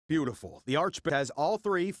beautiful. The Archbishop has all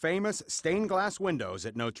three famous stained glass windows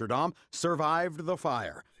at Notre Dame survived the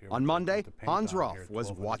fire. On Monday, Hans Rolf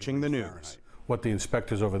was watching the news. What the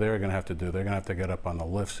inspectors over there are going to have to do, they're going to have to get up on the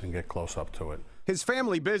lifts and get close up to it. His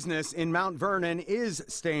family business in Mount Vernon is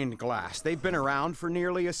stained glass. They've been around for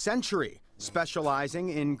nearly a century, specializing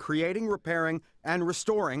in creating, repairing, and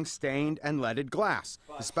restoring stained and leaded glass,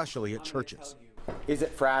 especially at churches. Is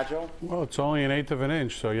it fragile? Well, it's only 1/8 of an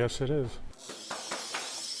inch, so yes, it is.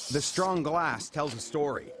 The strong glass tells a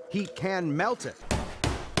story. Heat can melt it,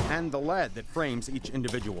 and the lead that frames each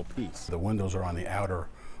individual piece. The windows are on the outer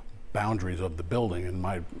boundaries of the building, and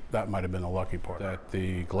that might have been the lucky part. That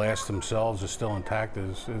the glass themselves is still intact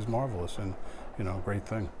is marvelous, and great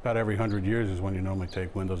thing. About every 100 years is when you normally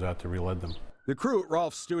take windows out to re-lead them. The crew at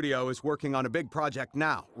Rolf's studio is working on a big project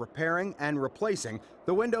now, repairing and replacing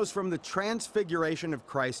the windows from the Transfiguration of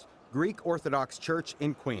Christ Greek Orthodox Church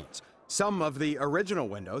in Queens. Some of the original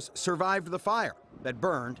windows survived the fire that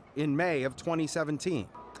burned in May of 2017.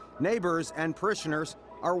 Neighbors and parishioners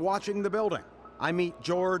are watching the building. I meet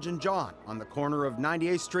George and John on the corner of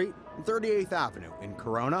 98th Street and 38th Avenue in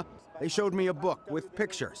Corona. They showed me a book with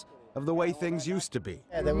pictures of the way things used to be.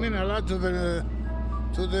 Yeah, they mean a lot to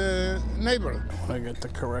the neighbor. I get the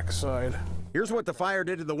correct side. Here's what the fire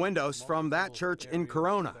did to the windows from that church in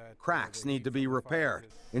Corona. Cracks need to be repaired.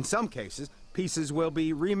 In some cases, pieces will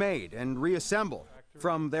be remade and reassembled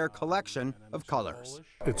from their collection of colors.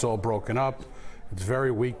 It's all broken up. It's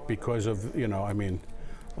very weak because of,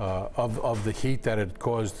 of the heat that it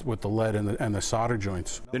caused with the lead and the solder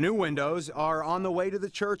joints. The new windows are on the way to the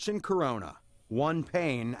church in Corona, one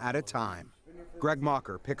pane at a time. Greg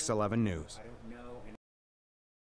Mocker, Pix 11 News.